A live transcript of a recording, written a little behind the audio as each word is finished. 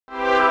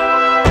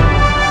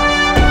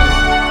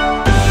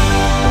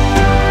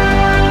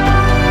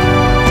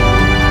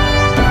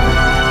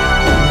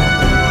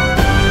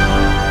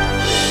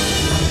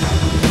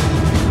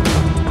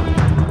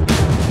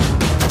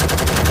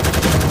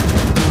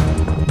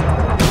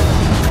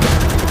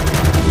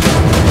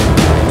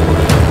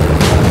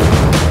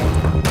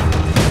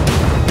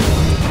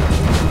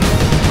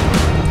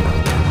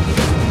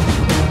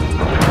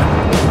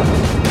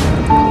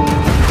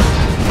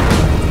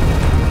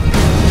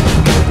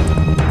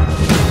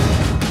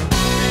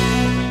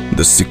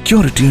The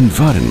security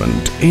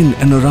environment in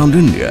and around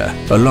India,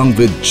 along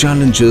with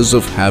challenges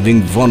of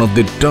having one of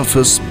the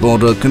toughest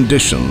border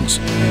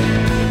conditions,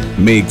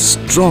 makes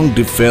strong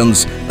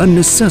defense a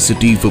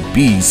necessity for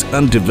peace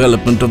and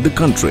development of the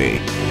country.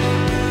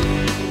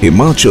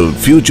 HIMACHAL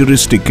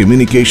Futuristic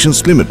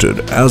Communications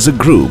Limited as a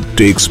group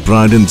takes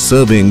pride in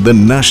serving the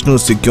national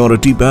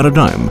security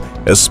paradigm,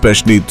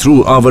 especially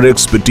through our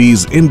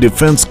expertise in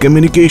defense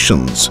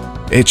communications.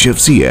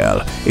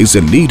 HFCL is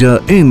a leader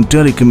in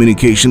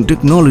telecommunication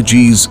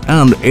technologies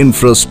and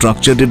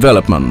infrastructure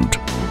development.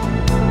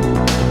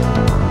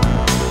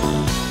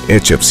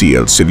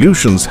 HFCL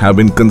solutions have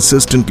been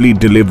consistently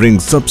delivering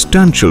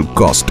substantial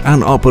cost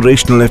and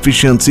operational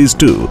efficiencies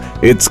to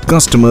its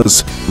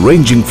customers,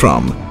 ranging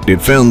from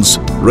defense,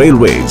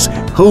 railways,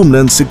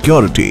 homeland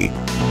security.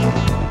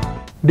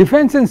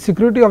 Defense and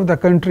security of the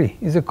country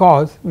is a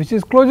cause which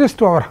is closest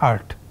to our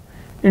heart.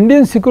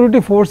 Indian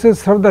security forces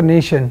serve the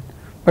nation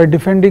by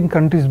defending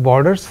country's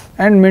borders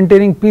and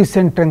maintaining peace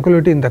and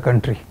tranquility in the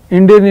country.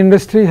 Indian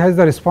industry has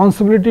the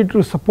responsibility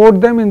to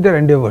support them in their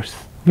endeavors.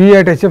 We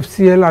at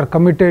HFCL are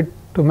committed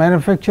to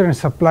manufacture and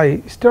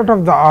supply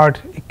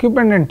state-of-the-art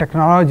equipment and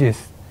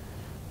technologies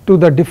to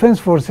the defense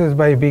forces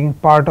by being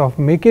part of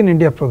Make in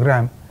India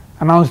program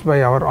announced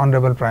by our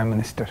Honorable Prime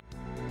Minister.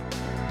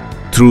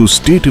 Through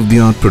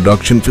state-of-the-art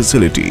production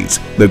facilities,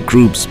 the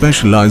group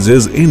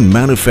specializes in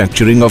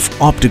manufacturing of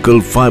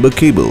optical fiber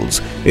cables,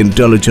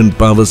 intelligent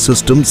power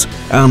systems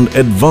and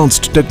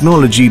advanced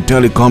technology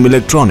telecom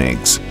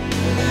electronics.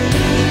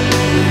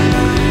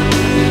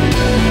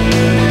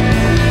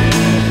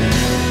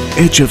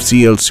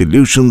 HFCL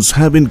solutions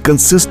have been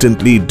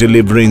consistently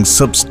delivering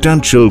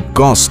substantial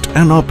cost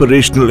and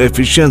operational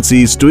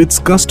efficiencies to its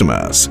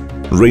customers,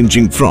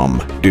 ranging from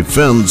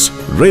defense,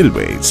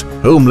 railways,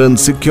 homeland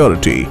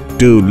security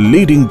to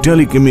leading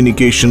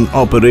telecommunication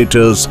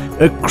operators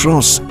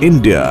across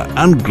India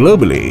and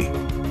globally.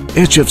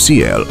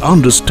 HFCL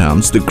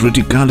understands the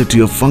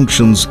criticality of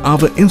functions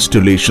our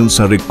installations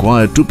are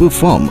required to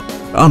perform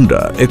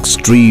under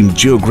extreme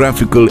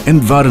geographical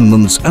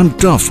environments and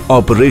tough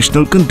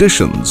operational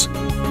conditions.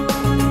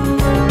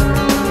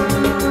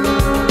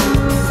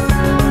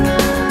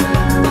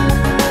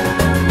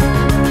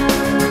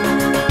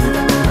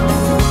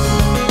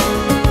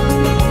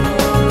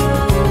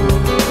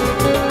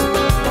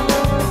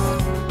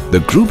 The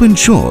group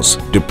ensures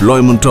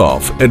deployment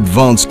of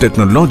advanced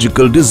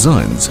technological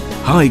designs,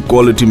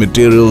 high-quality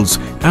materials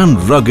and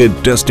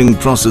rugged testing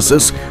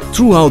processes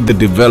throughout the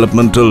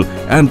developmental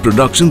and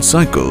production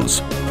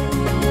cycles.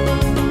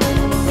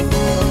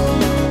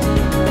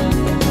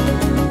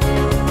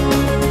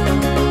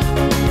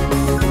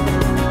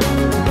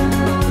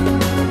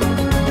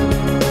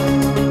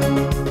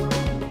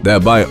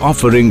 Thereby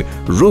offering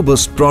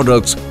robust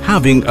products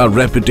having a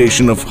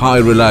reputation of high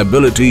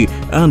reliability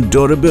and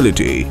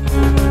durability.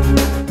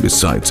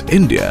 Besides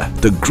India,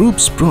 the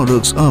group's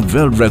products are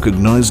well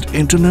recognized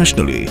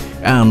internationally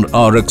and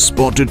are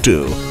exported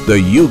to the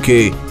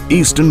UK,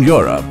 Eastern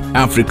Europe,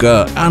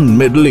 Africa and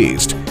Middle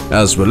East,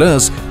 as well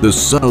as the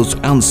South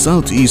and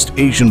Southeast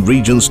Asian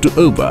regions to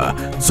over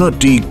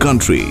 30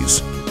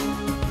 countries.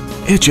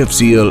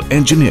 HFCL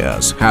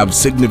engineers have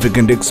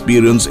significant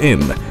experience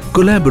in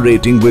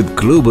collaborating with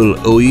global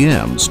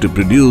OEMs to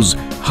produce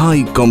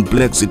high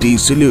complexity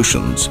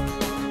solutions.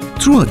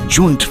 Through a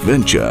joint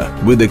venture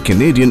with a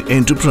Canadian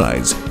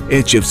enterprise,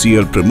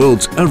 HFCL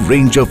promotes a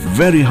range of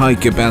very high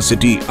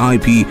capacity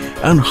IP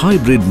and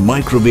hybrid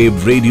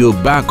microwave radio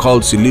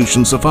backhaul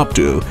solutions of up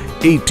to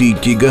 80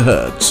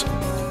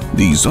 GHz.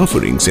 These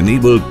offerings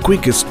enable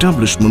quick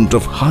establishment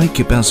of high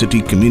capacity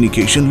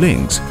communication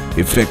links,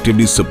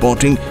 effectively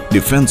supporting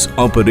defense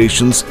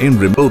operations in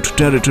remote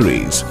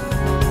territories.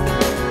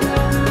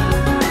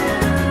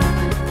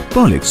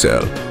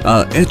 Polexcel,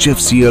 a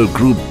HFCL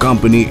group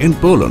company in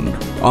Poland,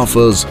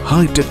 offers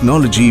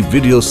high-technology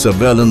video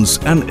surveillance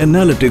and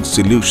analytics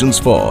solutions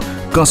for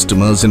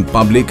customers in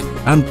public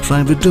and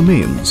private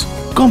domains.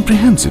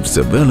 Comprehensive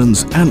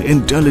surveillance and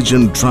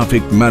intelligent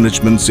traffic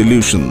management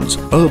solutions,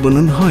 urban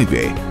and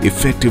highway,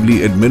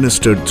 effectively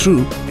administered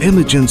through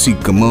emergency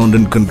command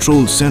and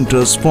control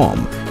centers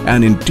form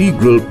an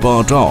integral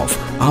part of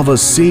our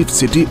Safe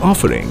City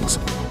offerings.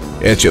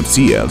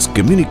 HFCL's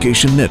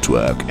communication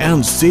network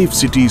and Safe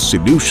City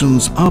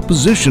solutions are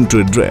positioned to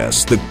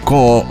address the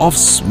core of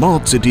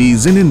smart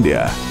cities in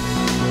India.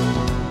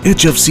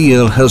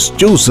 HFCL has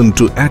chosen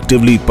to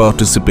actively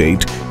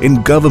participate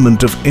in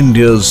Government of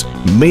India's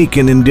Make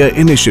in India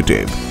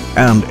initiative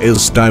and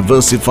is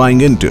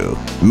diversifying into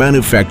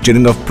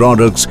manufacturing of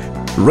products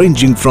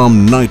ranging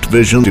from night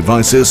vision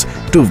devices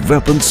to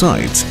weapon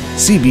sights,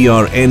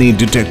 CBRNE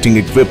detecting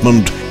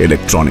equipment,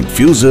 electronic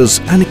fuses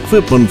and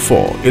equipment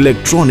for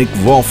electronic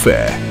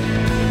warfare.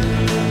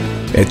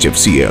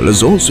 HFCL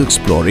is also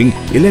exploring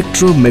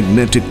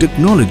electromagnetic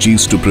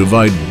technologies to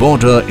provide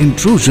border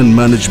intrusion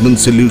management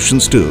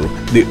solutions to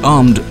the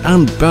armed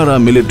and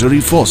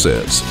paramilitary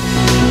forces.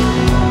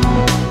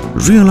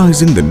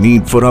 Realizing the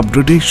need for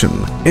upgradation,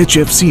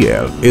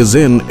 HFCL is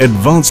in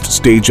advanced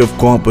stage of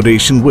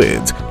cooperation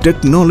with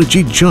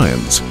technology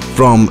giants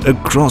from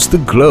across the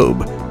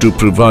globe to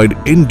provide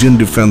Indian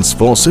Defence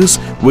Forces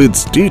with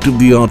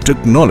state-of-the-art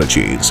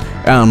technologies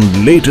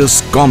and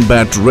latest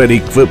combat-ready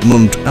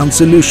equipment and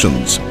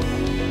solutions,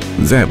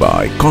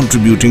 thereby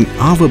contributing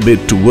our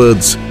bit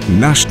towards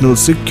national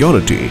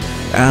security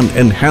and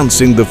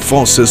enhancing the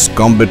force's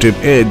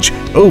combative edge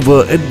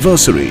over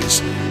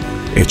adversaries.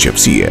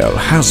 HFCL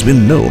has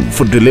been known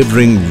for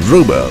delivering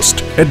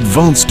robust,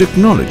 advanced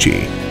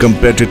technology,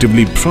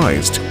 competitively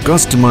priced,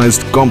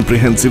 customized,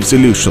 comprehensive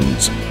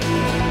solutions.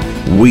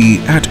 We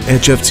at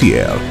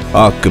HFCL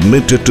are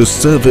committed to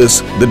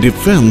service the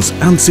defense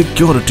and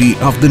security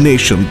of the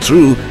nation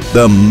through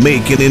the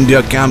Make in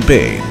India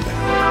campaign.